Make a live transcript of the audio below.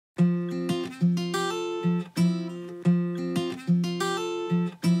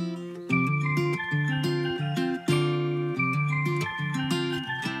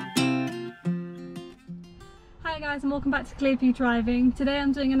guys, and welcome back to Clearview Driving. Today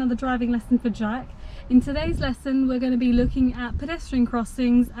I'm doing another driving lesson for Jack. In today's lesson we're going to be looking at pedestrian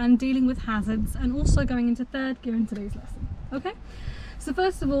crossings and dealing with hazards, and also going into third gear in today's lesson. Okay, so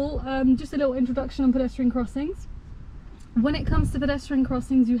first of all, just a little introduction on pedestrian crossings. When it comes to pedestrian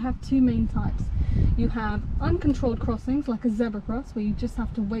crossings, you have two main types. You have uncontrolled crossings like a zebra cross, where you just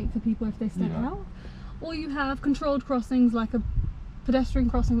have to wait for people if they step out, or you have controlled crossings like a pedestrian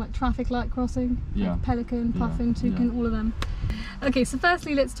crossing, like traffic light crossing, like Pelican, Puffin, Toucan, all of them. Okay, so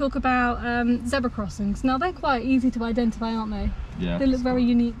firstly let's talk about zebra crossings. Now they're quite easy to identify, aren't they? Yeah. They look very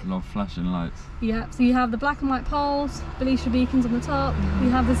unique. A lot of flashing lights. Yeah, so you have the black and white poles, Felicia beacons on the top,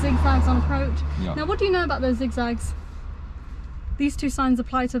 you have the zigzags on approach. Now what do you know about those zigzags? These two signs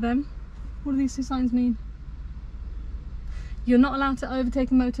apply to them. What do these two signs mean? You're not allowed to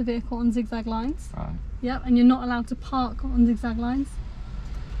overtake a motor vehicle on zigzag lines. Right. Yep, and you're not allowed to park on zigzag lines.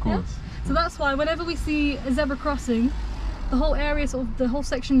 Of course. Yep. So that's why whenever we see a zebra crossing, the whole area, sort of the whole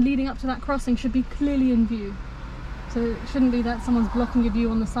section leading up to that crossing, should be clearly in view. So it shouldn't be that someone's blocking your view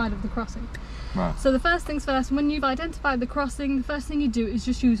on the side of the crossing. Right. So the first things first, when you've identified the crossing, the first thing you do is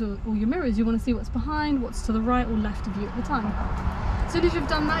just use all your mirrors. You want to see what's behind, what's to the right or left of you at the time. As soon as you've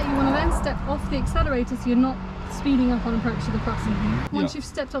done that, you want to then step off the accelerator so you're not speeding up on approach to the crossing. Once you've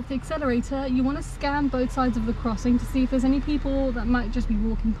stepped off the accelerator, you want to scan both sides of the crossing to see if there's any people that might just be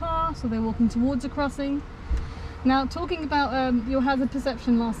walking past or they're walking towards a crossing. Now, talking about your hazard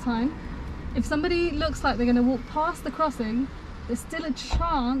perception last time, if somebody looks like they're going to walk past the crossing, there's still a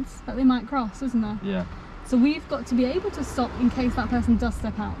chance that they might cross, isn't there? Yeah. So we've got to be able to stop in case that person does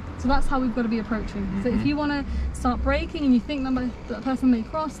step out. So that's how we've got to be approaching. So if you want to start braking and you think that person may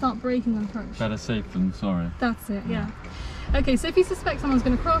cross, start braking and approach. Better safe than sorry. That's it, yeah. Okay, so if you suspect someone's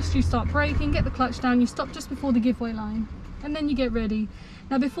going to cross, you start braking, get the clutch down, you stop just before the giveaway line, and then you get ready.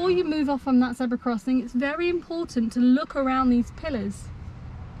 Now before you move off from that zebra crossing, it's very important to look around these pillars,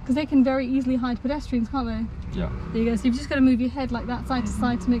 because they can very easily hide pedestrians, can't they? Yeah. There you go, so you've just got to move your head like that side to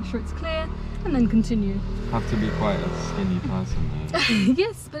side to make sure it's clear, and then continue. Have to be quite a skinny person though.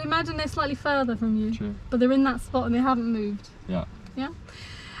 Yes, but imagine they're slightly further from you. True. But they're in that spot and they haven't moved. Yeah. Yeah?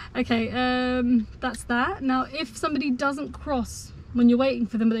 Okay, that's that. Now if somebody doesn't cross when you're waiting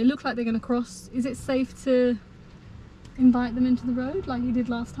for them, but they look like they're going to cross, is it safe to invite them into the road like you did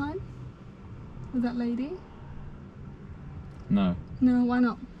last time with that lady? No. No, why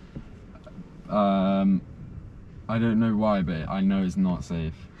not? I don't know why, but I know it's not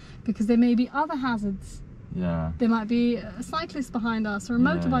safe. Because there may be other hazards. Yeah. There might be a cyclist behind us or a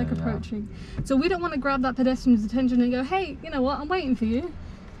motorbike approaching. So we don't want to grab that pedestrian's attention and go, hey, you know what, I'm waiting for you.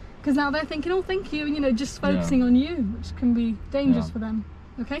 Because now they're thinking, oh, thank you, and you know, just focusing on you, which can be dangerous for them.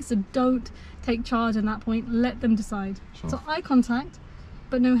 Okay, so don't take charge at that point, let them decide. Sure. So eye contact,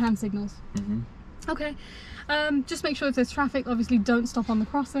 but no hand signals. Okay, just make sure if there's traffic, obviously don't stop on the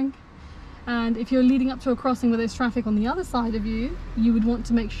crossing. And if you're leading up to a crossing where there's traffic on the other side of you, you would want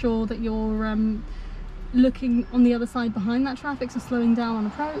to make sure that you're looking on the other side behind that traffic, so slowing down on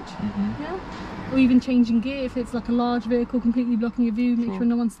approach. Yeah, or even changing gear if it's like a large vehicle completely blocking your view. Make sure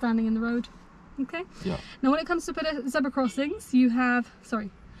no one's standing in the road. Okay. Yeah. Now when it comes to zebra crossings, you have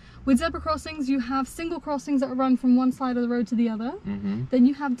with zebra crossings, you have single crossings that run from one side of the road to the other. Then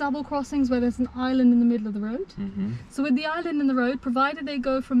you have double crossings where there's an island in the middle of the road. So with the island in the road, provided they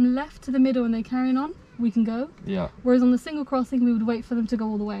go from left to the middle and they carry on, we can go. Yeah. Whereas on the single crossing, we would wait for them to go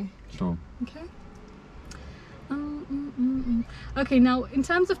all the way. Sure. Okay. Okay, now in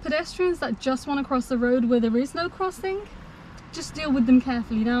terms of pedestrians that just want to cross the road where there is no crossing, just deal with them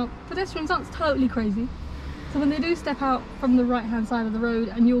carefully. Now, pedestrians aren't totally crazy. So when they do step out from the right hand side of the road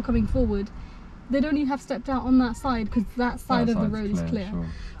and you're coming forward, they'd only have stepped out on that side because that side of the road is clear. Sure.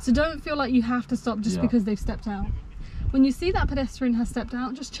 So don't feel like you have to stop just because they've stepped out. When you see that pedestrian has stepped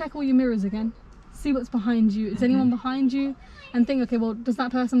out, just check all your mirrors again. See what's behind you. Is anyone behind you? And think, okay, well, does that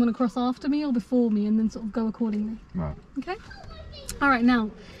person want to cross after me or before me? And then sort of go accordingly. Right. Okay? All right,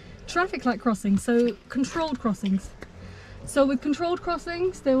 now, traffic light crossings, so controlled crossings. So with controlled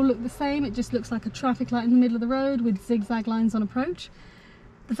crossings, they all look the same. It just looks like a traffic light in the middle of the road with zigzag lines on approach.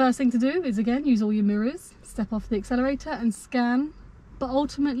 The first thing to do is, again, use all your mirrors, step off the accelerator and scan. But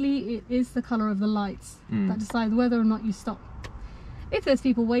ultimately, it is the colour of the lights that decide whether or not you stop. If there's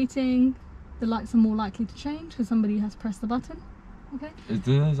people waiting, the lights are more likely to change because somebody has pressed the button. Okay.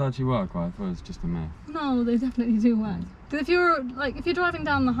 Do those actually work? Well, I thought it was just a myth. No, they definitely do work. Because if you're driving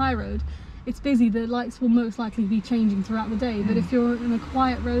down the high road, it's busy, the lights will most likely be changing throughout the day. But if you're in a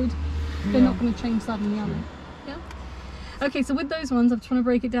quiet road, they're not going to change suddenly, are they? Yeah. Okay, so with those ones, I'm trying to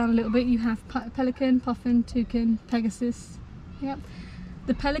break it down a little bit. You have Pelican, Puffin, Toucan, Pegasus. Yep.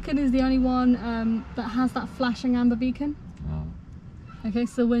 The Pelican is the only one that has that flashing amber beacon. Oh. Okay,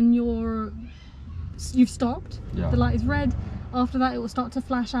 so when you've stopped, the light is red. After that, it will start to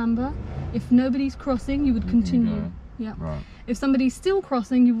flash amber. If nobody's crossing, you would continue. Yeah. Right. If somebody's still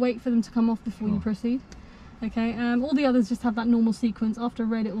crossing, you wait for them to come off before you proceed. Okay. All the others just have that normal sequence. After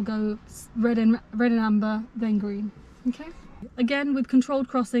red, it will go red and amber, then green. Okay. Again, with controlled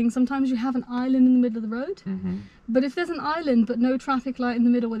crossing, sometimes you have an island in the middle of the road. But if there's an island but no traffic light in the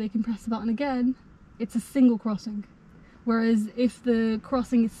middle where they can press the button again, it's a single crossing. Whereas if the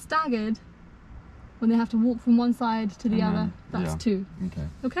crossing is staggered, when they have to walk from one side to the other, that's two. Okay.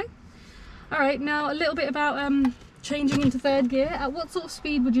 Okay. All right. Now a little bit about changing into third gear. At what sort of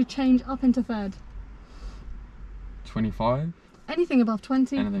speed would you change up into third? 25. Anything above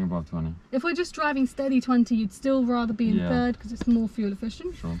 20. Anything above 20. If we're just driving steady 20, you'd still rather be in third because it's more fuel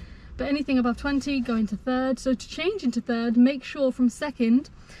efficient. Sure. But anything above 20, go into third. So to change into third, make sure from second,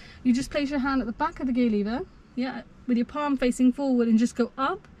 you just place your hand at the back of the gear lever, with your palm facing forward, and just go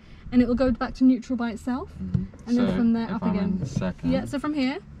up. And it will go back to neutral by itself, and then from there up again. Yeah, so from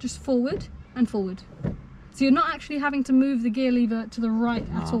here, just forward and forward. So you're not actually having to move the gear lever to the right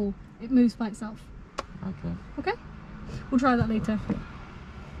at all. It moves by itself. Okay. Okay? We'll try that later.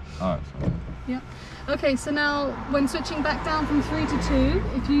 Alright, sorry. Yeah. Okay, so now when switching back down from 3 to 2,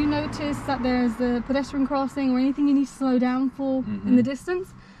 if you notice that there's a pedestrian crossing or anything you need to slow down for in the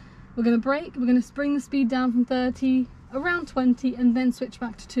distance, we're going to brake, we're going to bring the speed down from 30, around 20, and then switch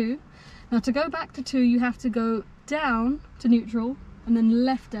back to 2. Now to go back to 2, you have to go down to neutral and then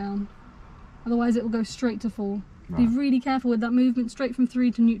left down. Otherwise it will go straight to 4. Be really careful with that movement straight from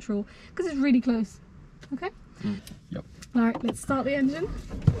 3 to neutral because it's really close. Okay? Yep. Alright, let's start the engine.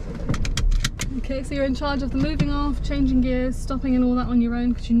 Okay, so you're in charge of the moving off, changing gears, stopping and all that on your own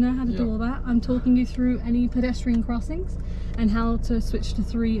because you know how to do all that. I'm talking you through any pedestrian crossings and how to switch to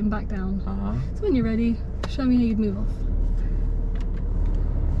 3 and back down. So when you're ready, show me how you'd move off.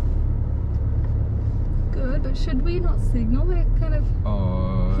 Good, but should we not signal? We're kind of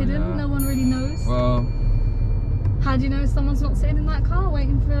hidden, no one really knows. Well, how do you know someone's not sitting in that car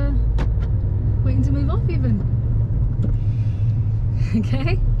waiting to move off even?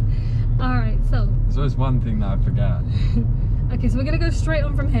 Okay. Alright, so there's always one thing that I forget. Okay, so we're going to go straight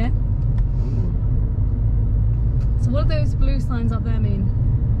on from here. So what do those blue signs up there mean?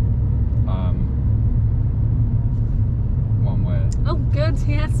 One way. Oh, good.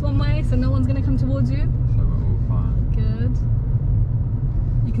 Yes, one way, so no one's going to come towards you. So we're all fine. Good.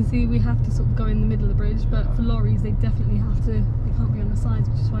 You can see we have to sort of go in the middle of the bridge, but for lorries they definitely have to. They can't be on the sides,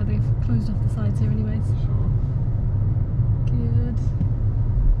 which is why they've closed off the sides here anyways. Sure. Good.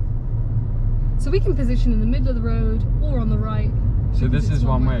 So we can position in the middle of the road or on the right. So this is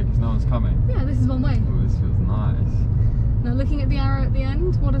one way because no one's coming? Yeah, this is one way. Oh, this feels nice. Now looking at the arrow at the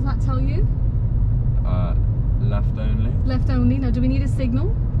end, what does that tell you? Left only. Left only. Now do we need a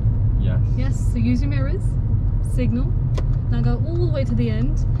signal? Yes. Yes, so use your mirrors. Signal. Now go all the way to the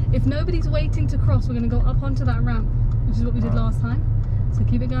end. If nobody's waiting to cross, we're going to go up onto that ramp, which is what we did last time. So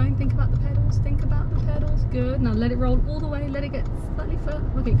keep it going, think about the pedals, think about the pedals. Good. Now let it roll all the way, let it get slightly further.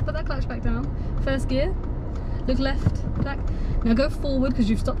 Okay, put that clutch back down. First gear. Look left, back. Now go forward because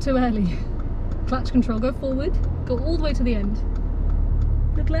you've stopped too early. Clutch control, go forward, go all the way to the end.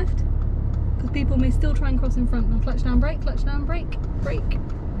 Look left, because people may still try and cross in front. Now clutch down, brake, brake.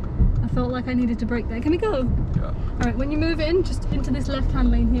 I felt like I needed to brake there. Can we go? Yeah. Alright, when you move in, just into this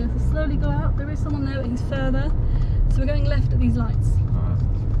left-hand lane here. So slowly go out. There is someone there, but he's further. So we're going left at these lights.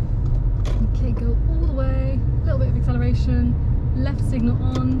 Okay, go all the way. A little bit of acceleration. Left signal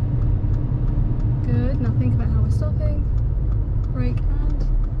on. Good. Now think about how we're stopping. Brake and...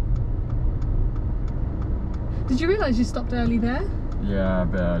 Did you realise you stopped early there? Yeah, a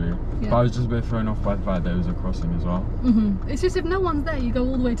bit early. Yeah. But I was just a bit thrown off by the fact there was a crossing as well. It's just if no one's there, you go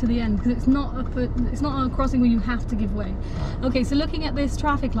all the way to the end because it's not a crossing where you have to give way. Okay, so looking at this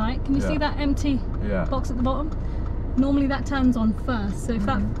traffic light, can you see that empty box at the bottom? Normally that turns on first, so if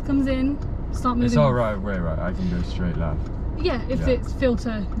that comes in, start moving. It's all right, right. I can go straight left. Yeah, if it's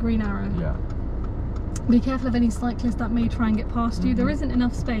filter green arrow. Yeah. Be careful of any cyclists that may try and get past you. There isn't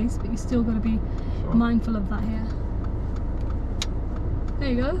enough space, but you still got to be mindful of that here. There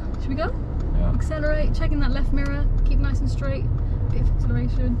you go. Should we go? Yeah. Accelerate, checking that left mirror, keep nice and straight, bit of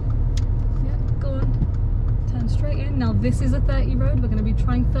acceleration. Yeah, go on. Turn straight in. Now this is a 30 road, we're going to be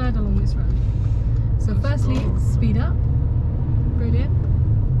trying third along this road. So firstly, speed up. Brilliant.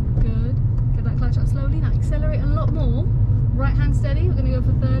 Good. Get that clutch up slowly. Now accelerate a lot more. Right hand steady, we're going to go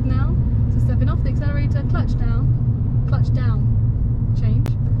for third now. So stepping off the accelerator, clutch down, change.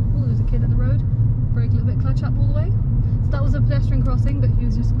 Oh, there's a kid at the road. Brake a little bit closer. Clutch up all the way. So that was a pedestrian crossing, but he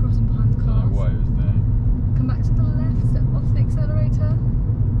was just crossing behind the I don't cars. know what he was doing. Come back to the left, step off the accelerator.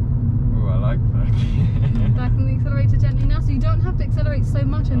 Oh, I like that. Back on the accelerator gently now, so you don't have to accelerate so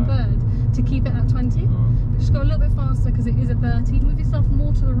much in third to keep it at 20. But just go a little bit faster because it is at 30. Move yourself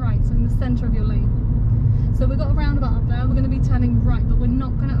more to the right, so in the centre of your lane. So we've got a roundabout up there, we're going to be turning right, but we're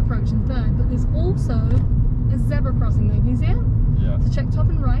not going to approach in third. But there's also a zebra crossing there, can you see it? Yeah. So check top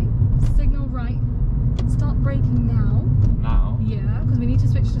and right, signal right, start braking now. Now? Yeah, because we need to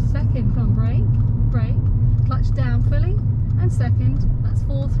switch to second. Come on, brake, clutch down fully, and second. That's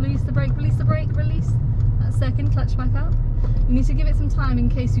fourth, release the brake, release. That's second, clutch back up. You need to give it some time in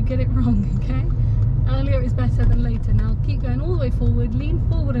case you get it wrong, okay? Earlier is better than later. Now keep going all the way forward, lean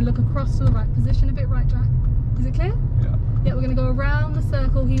forward and look across to the right. Position a bit right, Jack. Is it clear? Yeah. Yeah, we're going to go around the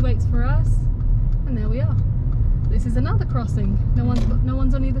circle. He waits for us, and there we are. This is another crossing. No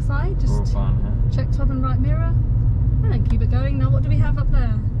one's on either side. Just check top and right mirror, and then keep it going. Now what do we have up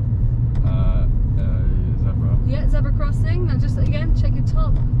there? Zebra. Yeah, zebra crossing. Now just again, check your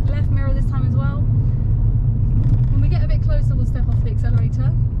top left mirror this time as well. When we get a bit closer, we'll step off the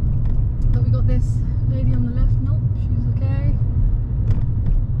accelerator. But we got this lady on the left. Nope, she's okay.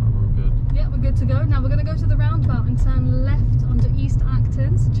 Oh, we're good. Yeah, we're good to go. Now we're going to go to the roundabout and turn left onto East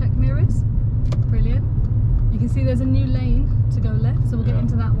Actons. Check mirrors. Brilliant. You can see there's a new lane to go left, so we'll get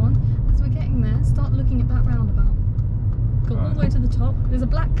into that one. As we're getting there, start looking at that roundabout. Go all the way to the top. There's a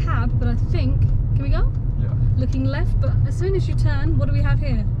black cab, but I think, can we go? Yeah. Looking left, but as soon as you turn, what do we have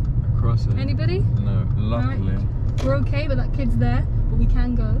here? A crossing. Anybody? No, luckily. Right. We're okay, but that kid's there, but we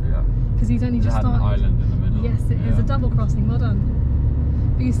can go. Yeah. Because he's only just started. An island in the middle. Yes, it is a double crossing. Well done.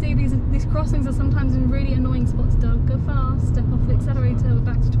 But you see, these crossings are sometimes in really annoying spots. Don't go fast. Step off the accelerator. We're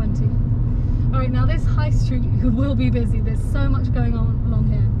back to 20. All right, now this high street will be busy. There's so much going on along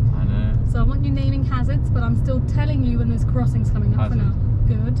here. I know. So I want you naming hazards, but I'm still telling you when there's crossings coming up for now.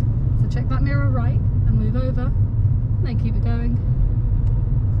 Good. So check that mirror right and move over, and then keep it going.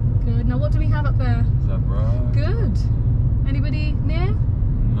 Good. Now what do we have up there? Zebra. Good. Anybody near?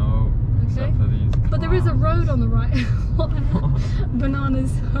 No. Okay. Except for these clowns. But there is a road on the right. What the hell?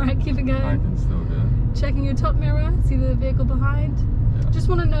 Bananas. All right, keep it going. I can still do it. Checking your top mirror. See the vehicle behind. Yeah. Just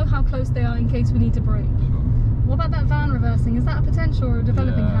want to know how close they are in case we need to brake. Sure. What about that van reversing? Is that a potential or a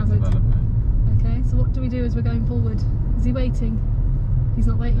developing hazard? Developing. Okay, so what do we do as we're going forward? Is he waiting? He's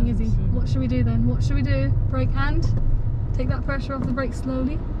not waiting, is he? What should we do then? What should we do? Brake and take that pressure off the brake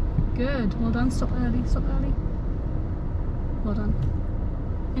slowly. Good. Well done. Stop early. Stop early. Well done.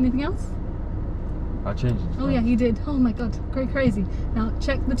 Anything else? I changed it. Oh yeah, he did. Oh my god, crazy. Now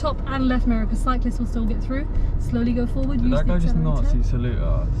check the top and left mirror because cyclists will still get through. Slowly go forward. Did that guy just Nazi salute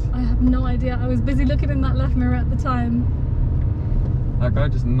us? I have no idea. I was busy looking in that left mirror at the time. That guy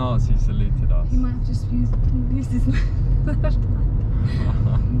just Nazi saluted us. He might have just used his left.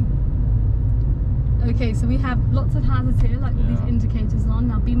 Okay, so we have lots of hazards here, like with these indicators on.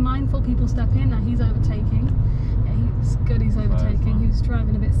 Now be mindful, people step in. Now he's overtaking. Yeah, he was good. He's overtaking. He was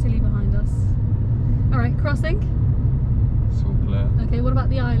driving a bit silly behind us. All right, crossing. It's all clear. Okay, what about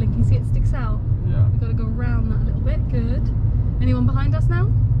the island? Can you see it sticks out? Yeah. We've got to go around that a little bit. Good. Anyone behind us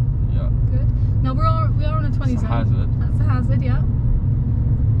now? Yeah. Good. Now we are on a 20 zone. Hazard. That's a hazard, yeah.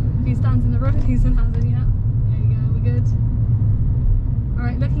 If he stands in the road, he's a hazard, yeah. There you go, we're good. All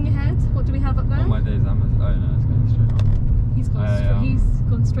right, looking ahead, what do we have up there? All my days, oh no, it's going straight on. He's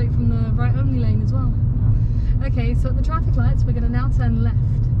gone straight from the right only lane as well. Yeah. Okay, so at the traffic lights, we're going to now turn left.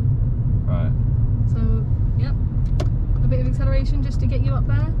 Right. So, yep, a bit of acceleration just to get you up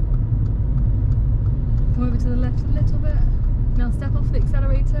there. Come over to the left a little bit. Now step off the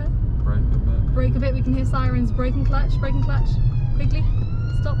accelerator. Brake a bit. Brake a bit, we can hear sirens. Brake and clutch, quickly.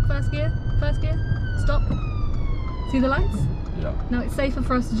 Stop, first gear, stop. See the lights? Yeah. Now it's safer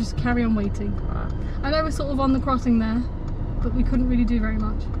for us to just carry on waiting. Right. I know we're sort of on the crossing there, but we couldn't really do very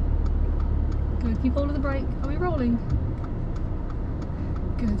much. Good, keep hold of the brake. Are we rolling?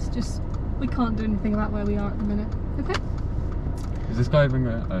 Good, just, we can't do anything about where we are at the minute. Okay? Is this guy even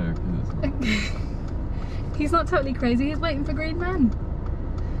going? Oh, okay. He's not totally crazy, he's waiting for green men.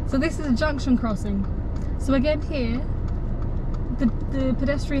 So this is a junction crossing. So again here, the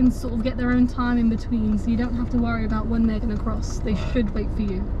pedestrians sort of get their own time in between, so you don't have to worry about when they're going to cross. They should wait for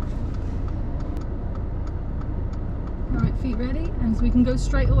you. Alright, feet ready, and so we can go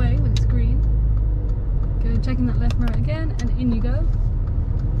straight away when it's green. Good, checking that left mirror again, and in you go.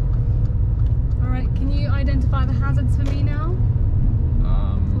 Alright, can you identify the hazards for me now?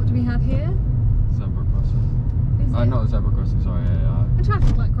 What do we have here? Zebra crossing. Is it? Not a zebra crossing, sorry. A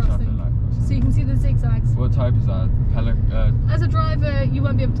traffic light crossing. Traffic light crossing. So you can see the zigzags. What type is that? As a driver, you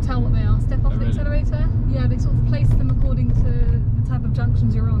won't be able to tell what they are. Step off the accelerator. Yeah, they sort of place them according to the type of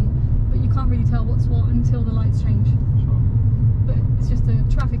junctions you're on, but you can't really tell what's what until the lights change. Sure. But it's just a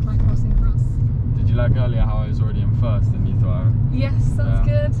traffic light crossing for us. Did you like earlier how I was already in first and you thought Yes, that's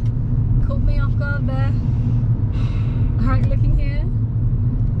good. Caught me off guard there. Alright, looking here.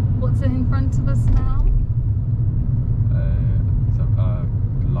 What's in front of us now?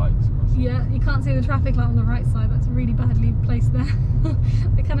 Lights crossing. Yeah, you can't see the traffic light on the right side. That's really badly placed there.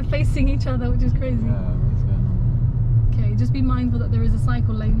 They're kind of facing each other, which is crazy. Yeah, what's going on? Okay, just be mindful that there is a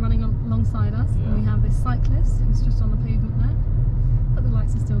cycle lane running alongside us. Yeah. And we have this cyclist who's just on the pavement there. But the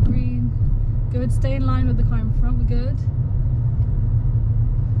lights are still green. Good, stay in line with the car in front, we're good.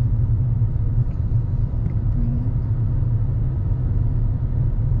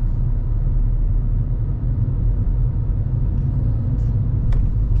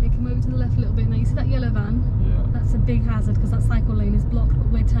 To the left a little bit. Now you see that yellow van? Yeah. That's a big hazard because that cycle lane is blocked, but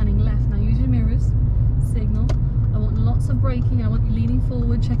we're turning left. Now use your mirrors, signal. I want lots of braking. I want you leaning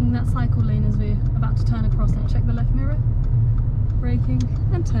forward, checking that cycle lane as we're about to turn across. Now check the left mirror, braking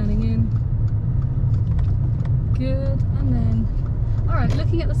and turning in. Good, and then, alright,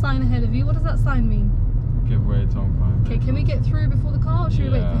 looking at the sign ahead of you, what does that sign mean? Give way to oncoming. Okay, can we get through before the car or should we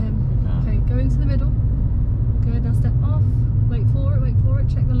wait for him? Okay, go into the middle. Good, now step off. Wait for it,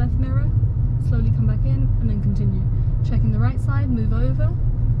 check the left mirror, slowly come back in and then continue. Checking the right side, move over.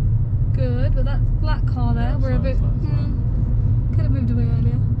 Good, but that black car there, we're a bit, could have moved away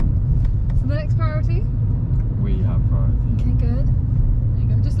earlier. So the next priority? We have priority. Okay, good. There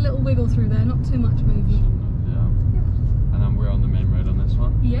you go, just a little wiggle through there, not too much movement. Yeah. And then we're on the main road on this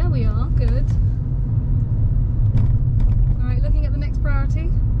one? Yeah, we are, good. Alright, looking at the next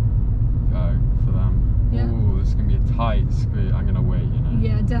priority. Go for them. Yeah. Ooh, this is going to be a tight squeeze. I'm going to wait, you know.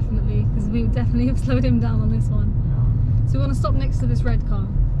 Yeah, definitely, because we definitely have slowed him down on this one. Yeah. So we want to stop next to this red car.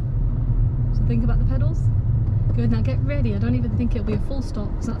 So think about the pedals. Good, now get ready. I don't even think it'll be a full stop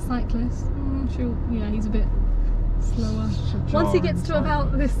because that cyclist, sure, yeah, he's a bit slower. Once he gets to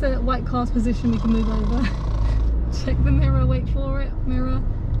about this white car's position, we can move over. Check the mirror, wait for it, mirror,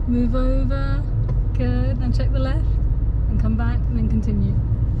 move over. Good, now check the left and come back and then continue.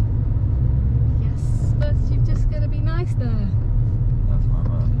 But you've just got to be nice there. That's my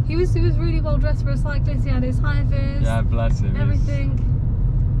bad. He was really well dressed for a cyclist. He had his high vis. Yeah, bless him. Everything.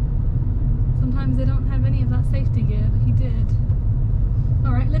 Sometimes they don't have any of that safety gear, but he did.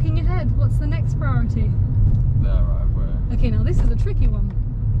 All right, looking ahead. What's the next priority? There, right, where? Okay, now this is a tricky one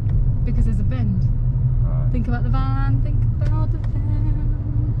because there's a bend. Right. Think about the van. Think about the van.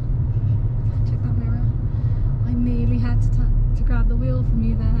 Check that mirror. I nearly had to grab the wheel from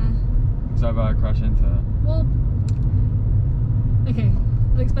you there. So about I crash into it? Well, okay,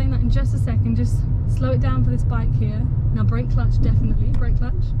 I'll explain that in just a second. Just slow it down for this bike here. Now brake clutch, definitely, brake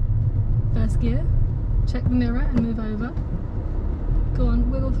clutch. First gear, check the mirror and move over. Go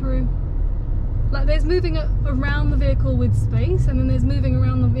on, wiggle through. Like there's moving around the vehicle with space and then there's moving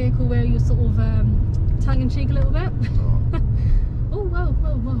around the vehicle where you're sort of tongue-in-cheek a little bit. Oh,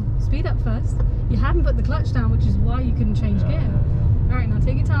 whoa. Speed up first. You haven't put the clutch down, which is why you couldn't change gear. Yeah. Alright, now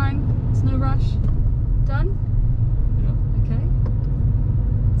take your time. It's no rush. Done? Yeah. Okay.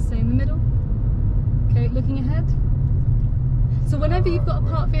 Stay in the middle. Okay, looking ahead. So whenever you've got a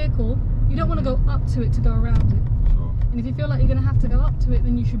parked vehicle, you don't want to go up to it to go around it. Sure. And if you feel like you're going to have to go up to it,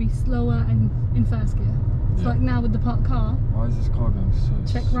 then you should be slower and in first gear. So like now with the parked car. Why is this car going so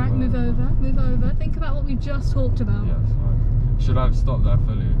Check right, move over. Think about what we just talked about. Yes, right. Should I have stopped there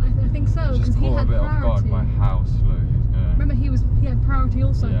fully? I think so, because he had priority. Just caught a bit off guard by how slow he was going. Remember, he had priority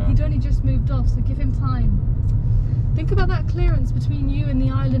also. Yeah. He'd only just moved off, so give him time. Think about that clearance between you and the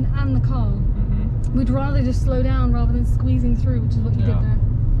island and the car. We'd rather just slow down rather than squeezing through, which is what you did there.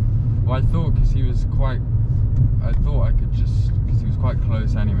 Well, I thought because he was quite, because he was quite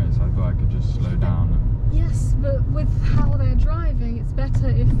close anyway, so I thought I could just slow down. Yes, but with how they're driving, it's better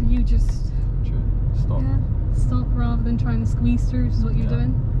if you just stop. Yeah, stop rather than trying to squeeze through, which is what you're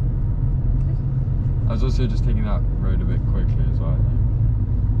doing. Okay. I was also just taking that road a bit quickly as well, I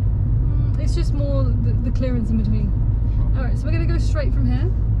think. It's just more the clearance in between. Sure. Alright, so we're going to go straight from here.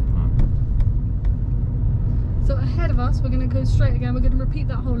 So ahead of us, we're going to go straight again. We're going to repeat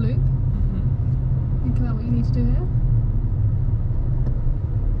that whole loop. Think about what you need to do here.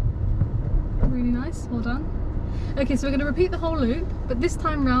 Really nice, well done. Okay, so we're going to repeat the whole loop, but this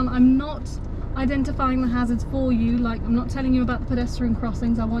time round I'm not identifying the hazards for you. Like, I'm not telling you about the pedestrian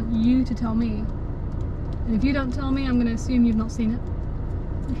crossings. I want you to tell me. And if you don't tell me, I'm going to assume you've not seen it.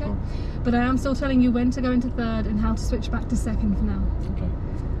 Okay? Sure. But I am still telling you when to go into third and how to switch back to second for now. Okay.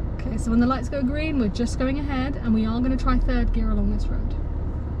 Okay. Okay, so when the lights go green, we're just going ahead, and we are going to try third gear along this road.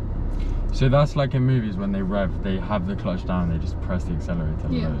 So that's like in movies when they rev, they have the clutch down, they just press the accelerator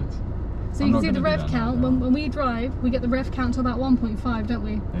loads. So you can see the rev count. When we drive, we get the rev count to about 1.5, don't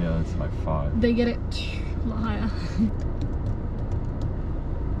we? Yeah, it's like 5. They get it a lot higher.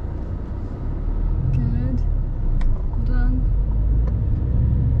 Good. Well done.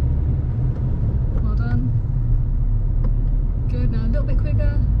 Well done. Good. Now a little bit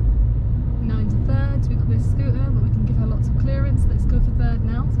quicker. Now into third. So we've got this scooter, but we can give her lots of clearance. Let's go for third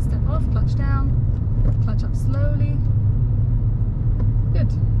now. So step off, clutch down, clutch up slowly. Good.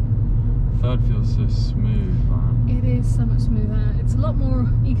 Third feels so smooth, man. It is so much smoother. It's a lot more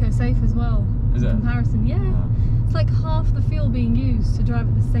eco-safe as well. Is it? In comparison, yeah. It's like half the fuel being used to drive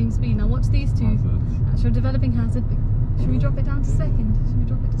at the same speed. Now watch these two. Hazards. That's your developing hazard. But should we drop it down to second? Should we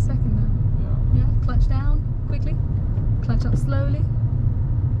drop it to second now? Yeah. Yeah. Clutch down quickly. Clutch up slowly.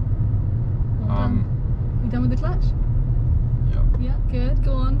 Well done. You done with the clutch? Yeah. Yeah. Good.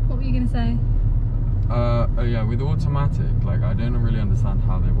 Go on. What were you gonna say? Oh yeah, with automatic, like I don't really understand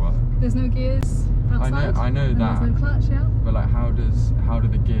how they work. There's no gears outside. I know that. There's no clutch, yeah. But like, how do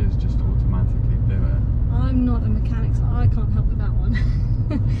the gears just automatically do it? I'm not a mechanic, so I can't help with that one.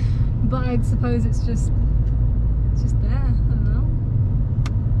 But I suppose it's just there. I don't know.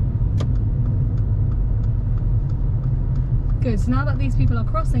 Good. So now that these people are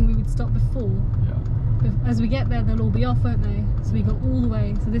crossing, we would stop before. Yeah. As we get there, they'll all be off, won't they? So we go all the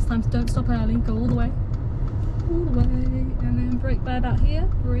way. So this time, don't stop early. Go all the way. All the way. And then brake by about here.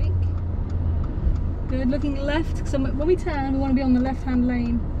 Brake. Good. Looking left. So when we turn, we want to be on the left-hand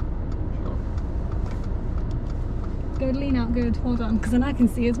lane. Sure. Good. Lean out. Good. Hold on. Because then I can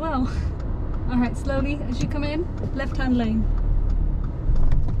see as well. Alright. Slowly as you come in. Left-hand lane.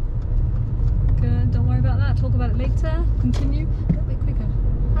 Good. Don't worry about that. Talk about it later. Continue. A little bit quicker.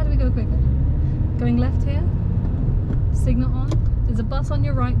 How do we go quicker? Going left here, signal on. There's a bus on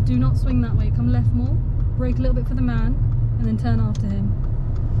your right, do not swing that way. Come left more, brake a little bit for the man, and then turn after him.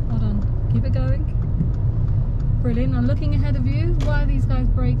 Hold on, keep it going. Brilliant. Now looking ahead of you, why are these guys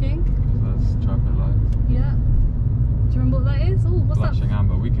braking? Because that's traffic lights. Yeah. Do you remember what that is? Oh, what's Flashing that?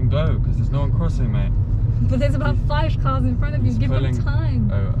 amber. We can go, because there's no one crossing, mate. But there's about 5 cars in front of you. Give them time.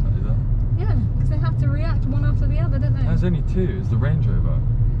 Oh, is that? Yeah, because they have to react one after the other, don't they? There's only 2. It's the Range Rover.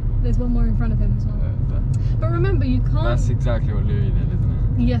 There's one more in front of him as well. But remember, you can't... That's exactly what Louis did,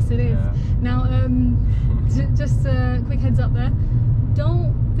 isn't it? Yes, it is. Yeah. Now, just a quick heads up there.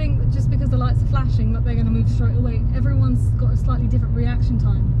 Don't think that just because the lights are flashing that they're going to move straight away. Everyone's got a slightly different reaction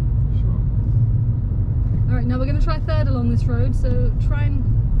time. Sure. Alright, now we're going to try third along this road. So try and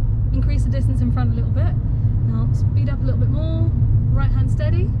increase the distance in front a little bit. Now, speed up a little bit more. Right hand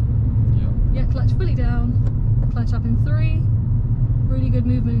steady. Yeah. Yeah, clutch fully down. Clutch up in 3. Really good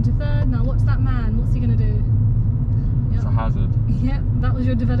movement into third. Now watch that man. What's he going to do? Yep. It's a hazard. Yep, that was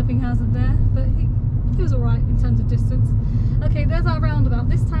your developing hazard there. But he was alright in terms of distance. Okay, there's our roundabout.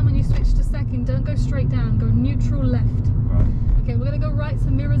 This time when you switch to second, don't go straight down. Go neutral left. Right. Okay, we're going to go right. So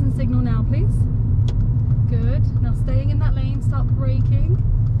mirrors and signal now, please. Good. Now staying in that lane, start braking.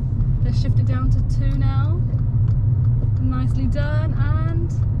 Let's shift it down to 2 now. Nicely done. And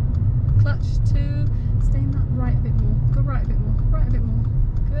clutch 2. Stay in that right a bit more. Go right a bit more. Right a bit more.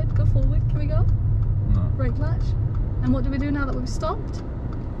 Good. Go forward. Can we go? No. Brake clutch. And what do we do now that we've stopped?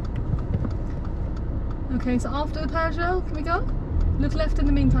 Okay, so after the Peugeot, can we go? Look left in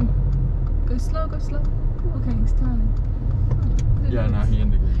the meantime. Go slow, go slow. Okay, he's turning. Oh, Yeah, no, he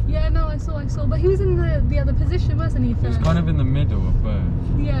indicated. Yeah, no, I saw. But he was in the other position, wasn't he? He was kind of in the middle of both.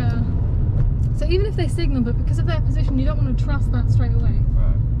 Yeah. So even if they signal, but because of their position, you don't want to trust that straight away.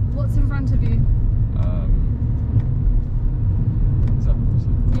 Right. What's in front of you?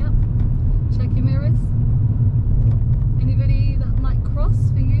 7%. Yep. Check your mirrors. Anybody that might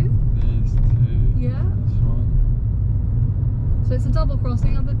cross for you? These 2. Yeah. This one. So it's a double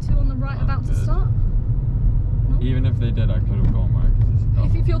crossing. Are the 2 on the right about to start? No? Even if they did, I could have gone right because it's a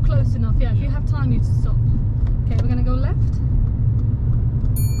double. If you're close enough, yeah. If you have time, you to stop. Okay, we're going to go left.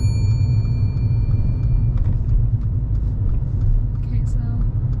 Okay, so...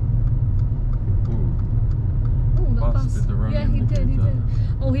 Ooh. Oh, that bus. Did the wrong Yeah, he did.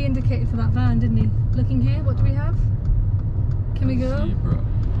 Oh, he indicated for that van, didn't he? Looking here, what do we have? Can we go? Zebra.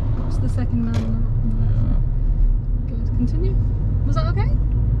 What's the second man on the left? Yeah. Good. Continue. Was that okay?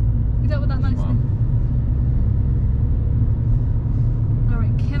 You dealt with that nicely. Wow.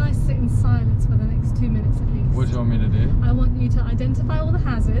 Alright, can I sit in silence for the next 2 minutes at least? What do you want me to do? I want you to identify all the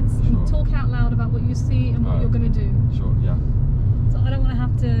hazards and talk out loud about what you see and what you're going to do. Sure, yeah. So I don't want to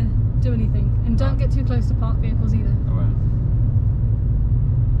have to do anything. And don't get too close to parked vehicles either. I won't.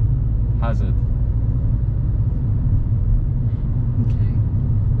 hazard. Okay.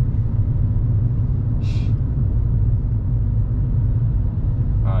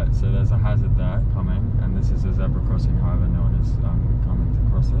 Alright, so there's a hazard there coming, and this is a zebra crossing, however no one is coming to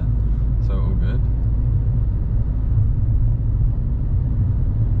cross it, so all good.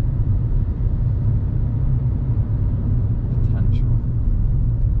 Potential.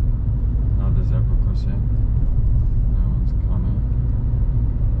 Another zebra crossing, no one's coming.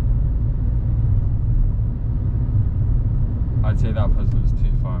 I'd say that person was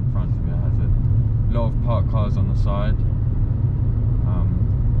too far in front to be a hazard. A lot of parked cars on the side.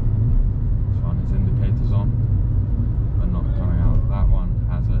 This one has indicators on, but not coming out. That one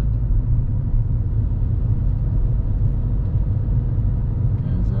hazard.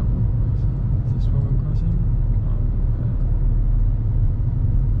 Okay, zebra crossing. Is this where we're crossing? Oh, okay.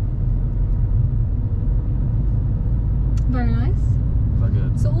 Very nice. Is that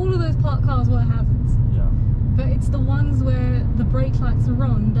good? So all of those parked cars were hazards. Yeah. But it's the ones where the brake lights are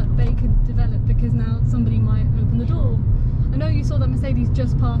on that they could develop, because now somebody might open the door. I know you saw that Mercedes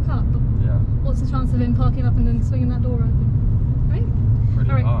just park up, but Yeah. what's the chance of him parking up and then swinging that door open? Right?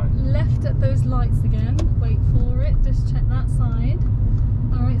 Pretty Alright, high. left at those lights again. Wait for it. Just check that side.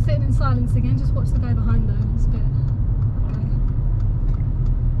 Alright, sitting in silence again. Just watch the guy behind though. It's a bit... Okay.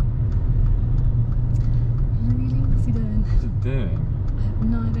 Really? What's he doing? What's it doing? I have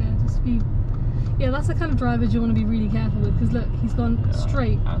no idea. Just be... Yeah, that's the kind of drivers you want to be really careful with, because look, he's gone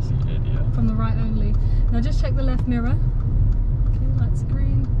straight Absolute idiot. from the right only. Now just check the left mirror. Okay, lights are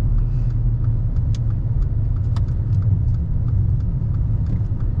green.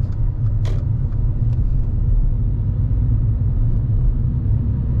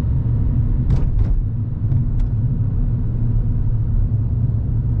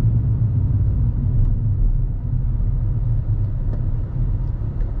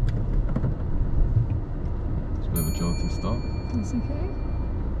 Stop. That's okay.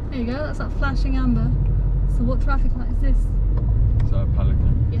 There you go, that's that flashing amber. So what traffic light is this? Is that a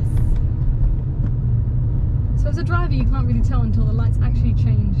Pelican? Yes. So as a driver you can't really tell until the lights actually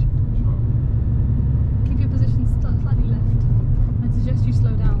change. Sure. Keep your position slightly left. I'd suggest you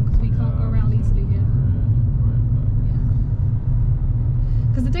slow down, because we can't go around easily here. Yeah.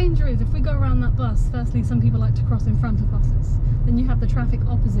 Because the danger is, if we go around that bus, firstly some people like to cross in front of buses. Then you have the traffic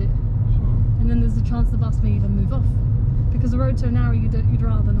opposite. Sure. And then there's a chance the bus may even move off. Because the road's so narrow, you'd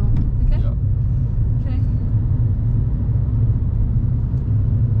rather not. Okay? Yeah. Okay.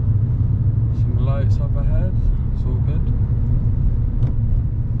 Some lights up ahead. It's all good.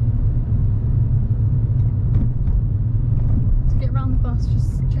 To get around the bus,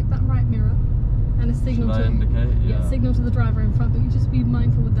 just check that right mirror. And a signal Should I to... indicate? Yeah, signal to the driver in front, but you just be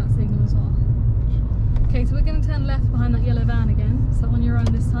mindful with that signal as well. Sure. Okay, so we're going to turn left behind that yellow van again. So on your own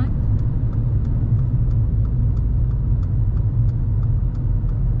this time.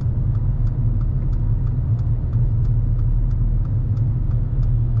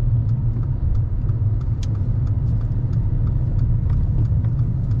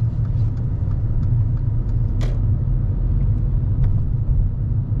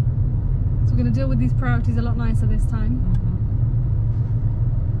 Deal with these priorities a lot nicer this time.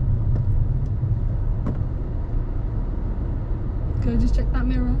 Go, just check that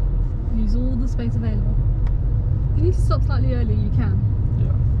mirror. Use all the space available. If you need to stop slightly earlier, you can.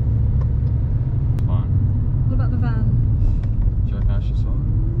 Yeah. Fine. What about the van? Do you reckon I should stop?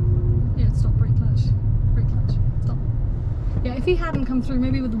 Yeah, stop, brake clutch. Brake clutch. Stop. Yeah, if he hadn't come through,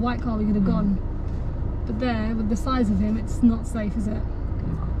 maybe with the white car we could have gone. But there, with the size of him, it's not safe, is it?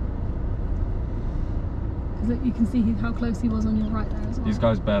 Look, you can see how close he was on your right there as well. These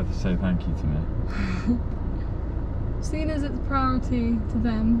guys better to say thank you to me. Seeing as it's priority to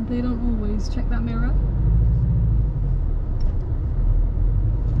them, they don't always check that mirror.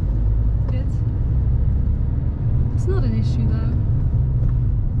 Good. It's not an issue though.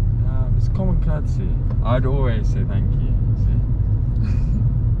 It's common courtesy. I'd always say thank you. See?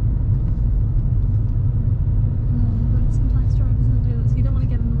 No, but sometimes drivers don't do that, so you don't want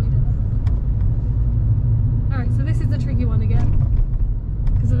to get annoyed at that. Alright, so this is the tricky one again,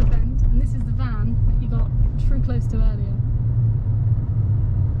 because of the bend, and this is the van that you got true close to earlier.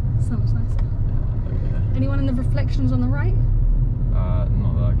 So much nicer. Yeah, okay. Anyone in the reflections on the right?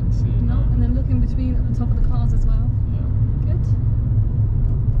 Not that I can see. No. And then look in between at the top of the cars as well. Yeah. Good.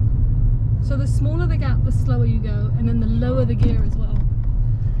 So the smaller the gap, the slower you go, and then the lower the gear as well.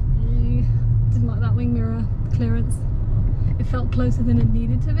 Didn't like that wing mirror clearance. It felt closer than it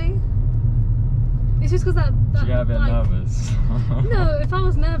needed to be. It's just because that Did you get a bit nervous? No, if I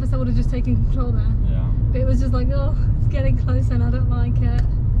was nervous I would have just taken control there. Yeah. But it was just like, oh, it's getting closer and I don't like it.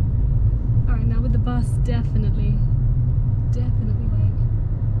 definitely wait.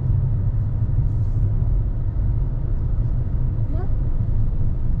 Yeah.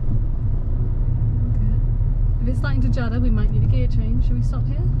 Good. If it's starting to judder, we might need a gear change. Should we stop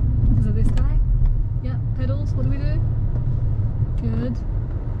here? Because of this guy? Yeah, pedals, what do we do? Good.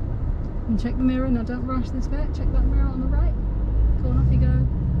 And check the mirror, now don't rush this bit. Check that mirror on the right. Go on, off you go.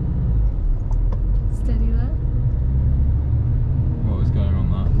 Steady there. What was going on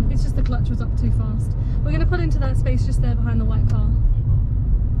there? It's just the clutch was up too fast. We're going to pull into that space just there behind the white car.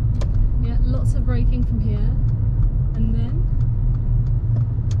 Yeah, lots of braking from here. And then...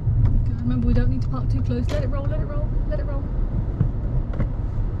 Okay, remember, we don't need to park too close. Let it roll, let it roll, let it roll.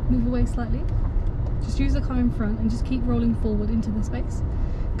 Move away slightly. Just use the car in front and just keep rolling forward into the space.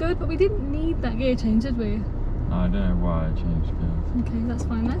 Good, but we didn't need that gear change, did we? I don't know why I changed gears. Okay, that's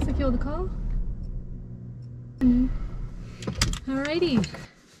fine. Let's secure the car. Alrighty.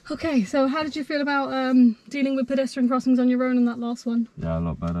 Okay, so how did you feel about dealing with pedestrian crossings on your own on that last one? Yeah, a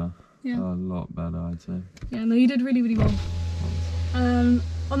lot better. Yeah. A lot better, I'd say. Yeah, no, you did really, really well.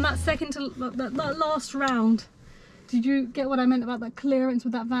 On that that last round, did you get what I meant about that clearance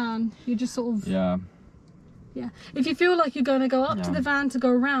with that van? You just sort of... Yeah. Yeah. If you feel like you're going to go up to the van to go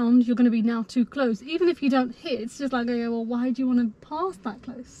around, you're going to be now too close. Even if you don't hit, it's just like, okay, well, why do you want to pass that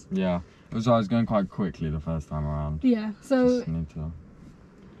close? Yeah. Also, I was going quite quickly the first time around. Yeah, so... Just need to...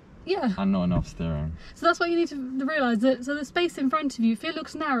 Yeah. And not enough steering. So that's what you need to realise. That so the space in front of you, if it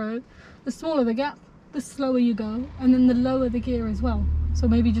looks narrow, the smaller the gap, the slower you go, and then the lower the gear as well. So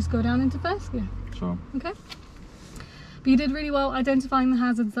maybe just go down into first gear. Sure. Okay. But you did really well identifying the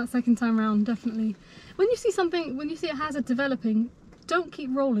hazards that second time round, definitely. When you see a hazard developing, don't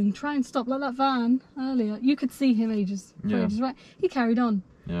keep rolling. Try and stop. Like that van earlier, you could see him ages, right? He carried on.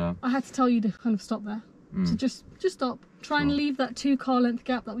 Yeah. I had to tell you to kind of stop there. So just stop. Try and leave that 2 car length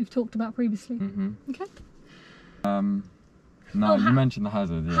gap that we've talked about previously. Okay. No, you mentioned the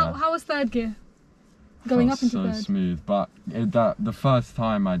hazard. Yeah. How was third gear? Going up into so third. Smooth, but the first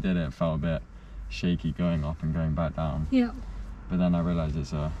time I did it felt a bit shaky going up and going back down. Yeah. But then I realised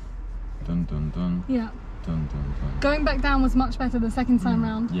it's a dun dun dun. Yeah. Dun dun dun. Going back down was much better the second time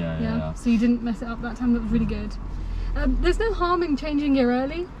round. Yeah. So you didn't mess it up that time. That was really good. There's no harm in changing gear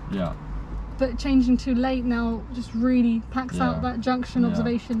early. Yeah. But changing too late now just really packs out that junction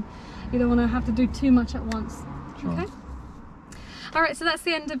observation. You don't want to have to do too much at once. Sure. Okay. Alright, so that's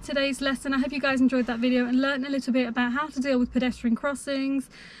the end of today's lesson. I hope you guys enjoyed that video and learned a little bit about how to deal with pedestrian crossings,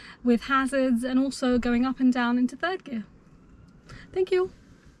 with hazards, and also going up and down into third gear. Thank you.